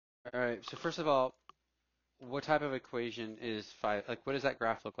All right, so first of all, what type of equation is 5? Like, what does that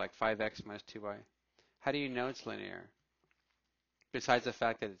graph look like? 5x minus 2y. How do you know it's linear? Besides the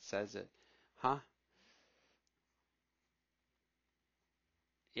fact that it says it. Huh?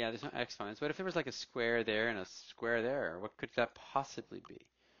 Yeah, there's no exponents. What if there was like a square there and a square there? What could that possibly be?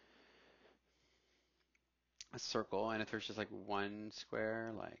 A circle, and if there's just like one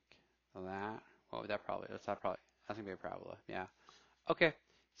square, like that, what would that probably, that's gonna be a parabola. Yeah. Okay.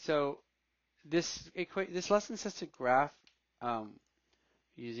 So this lesson says to graph um,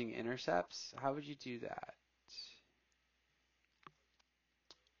 using intercepts. How would you do that?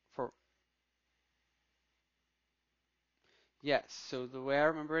 For Yes, so the way I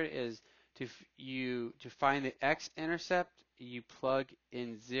remember it is to find the x-intercept, you plug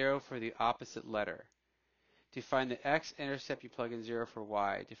in 0 for the opposite letter. To find the x-intercept, you plug in 0 for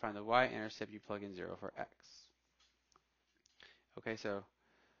y. To find the y-intercept, you plug in 0 for x. Okay, so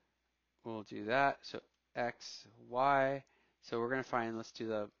we'll do that. So x, y. So we're going to find, let's do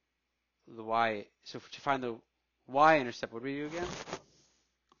the y. So to find the y-intercept, what do we do again?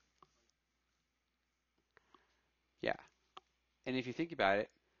 Yeah. And if you think about it,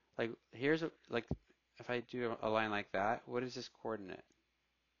 like like if I do a line like that, what is this coordinate?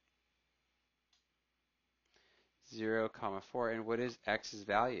 0, comma 4. And what is x's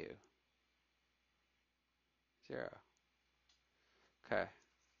value? 0. Okay.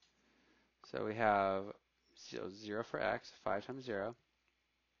 So we have 0 for x, 5 times 0.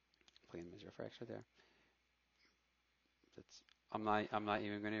 Plug in 0 for x right there. That's I'm not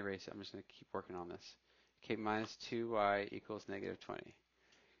even going to erase it. I'm just going to keep working on this. Okay, minus 2y equals negative 20.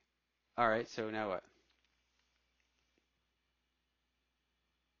 All right, so now what?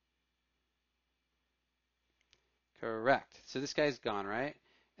 Correct. So this guy's gone, right?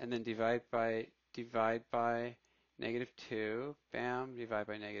 And then divide by negative 2. Bam, divide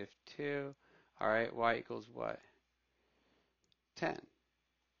by negative 2. All right, y equals what? 10.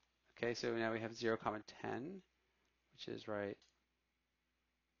 Okay, so now we have 0, comma 10, which is right.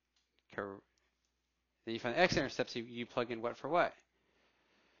 Then you find the x-intercepts, you plug in what for what?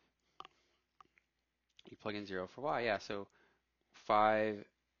 You plug in 0 for y, yeah, so 5,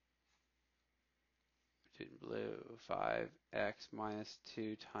 blue, 5x minus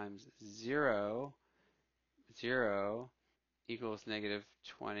 2 times 0, 0 equals negative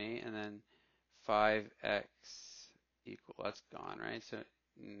 20, and then 5x that's gone, right? So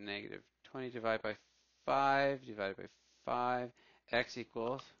negative 20 divided by 5 divided by 5, x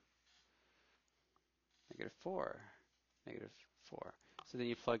equals negative 4. Negative 4. So then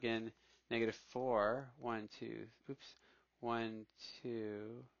you plug in negative 4, 1, 2, oops, 1,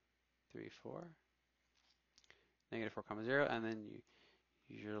 2, 3, 4, negative 4 comma 0, and then you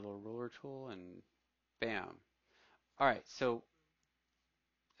use your little ruler tool and bam. All right, so,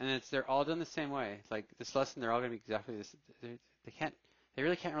 and they're all done the same way. Like this lesson, they're all going to be exactly this. They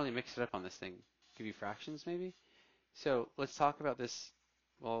really can't really mix it up on this thing. Give you fractions maybe? So let's talk about this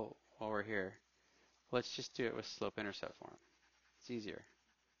while we're here. Let's just do it with slope intercept form. It's easier.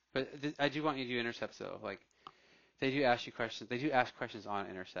 But I do want you to do intercepts though. Like they do ask you questions. They do ask questions on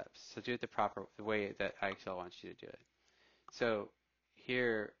intercepts. So do it the way that IXL wants you to do it. So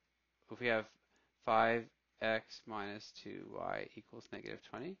here, if we have 5x minus 2y equals negative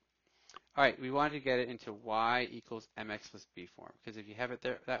 20. All right, we want to get it into y equals mx plus b form, because if you have it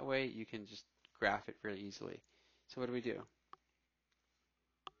there that way, you can just graph it really easily. So what do we do?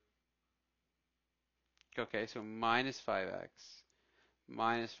 Okay, so minus 5x.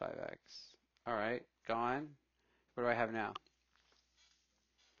 All right, gone. What do I have now?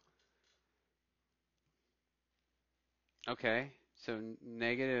 Okay, so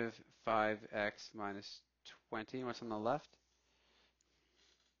negative 5x minus 20. What's on the left?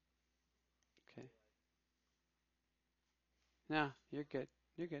 Okay. No, you're good.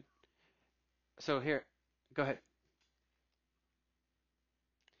 You're good. So here, go ahead.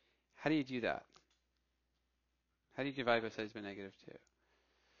 How do you do that? How do you divide both sides by negative 2?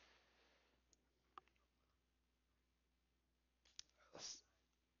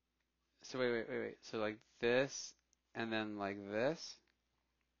 So wait. So like this, and then like this.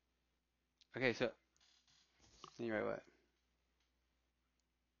 Okay, so then you write what?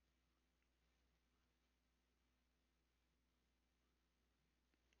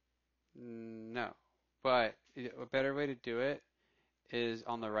 No. But a better way to do it is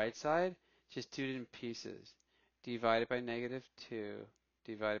on the right side, just do it in pieces. Divided by negative 2,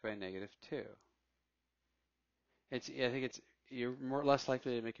 divided by negative 2. I think you're less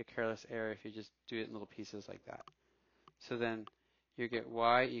likely to make a careless error if you just do it in little pieces like that. So then you get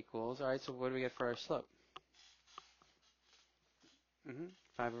y equals, all right, so what do we get for our slope? Mm-hmm.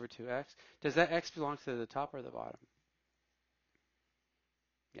 5 over 2x. Does that x belong to the top or the bottom?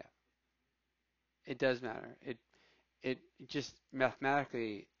 Yeah, it does matter. It just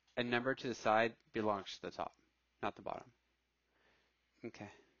mathematically, a number to the side belongs to the top, not the bottom. Okay.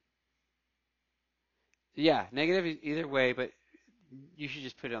 Yeah, negative either way, but you should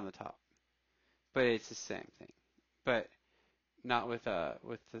just put it on the top. But it's the same thing. But not with the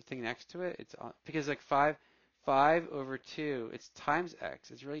thing next to it. It's on, because like 5 over 2, it's times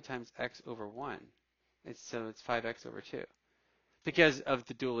x. It's really times x over 1. It's 5x over 2 because of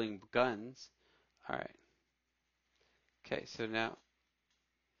the dueling guns. All right. Okay, so now,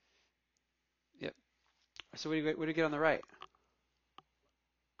 yep. So what do we get on the right?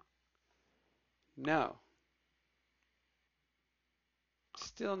 No.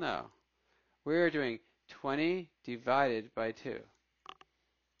 Still no. We're doing 20 divided by 2.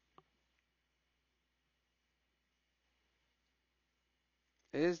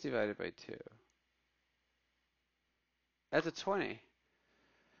 It is divided by 2. That's a 20.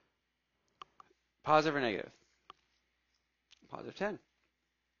 Positive or negative? Positive 10.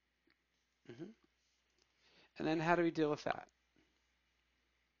 Hmm. And then how do we deal with that?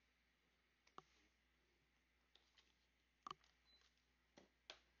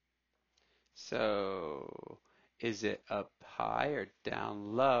 So is it up high or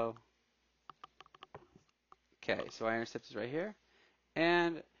down low? Okay, so y-intercept is right here.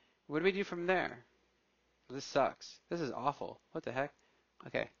 And what do we do from there? This sucks. This is awful. What the heck?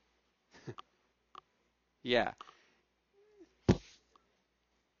 Okay. Yeah.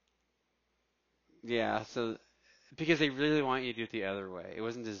 Yeah, so because they really want you to do it the other way. It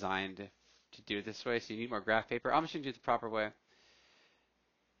wasn't designed to do it this way, so you need more graph paper. I'm just going to do it the proper way.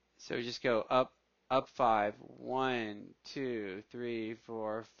 So we just go up 5. 1, 2, 3,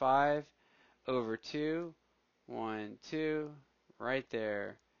 4, 5 over 2. 1, 2. Right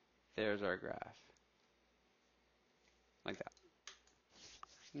there. There's our graph. Like that.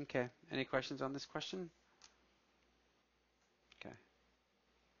 Okay. Any questions on this question? Okay.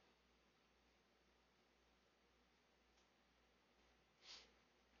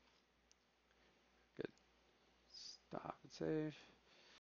 Good. Stop and save.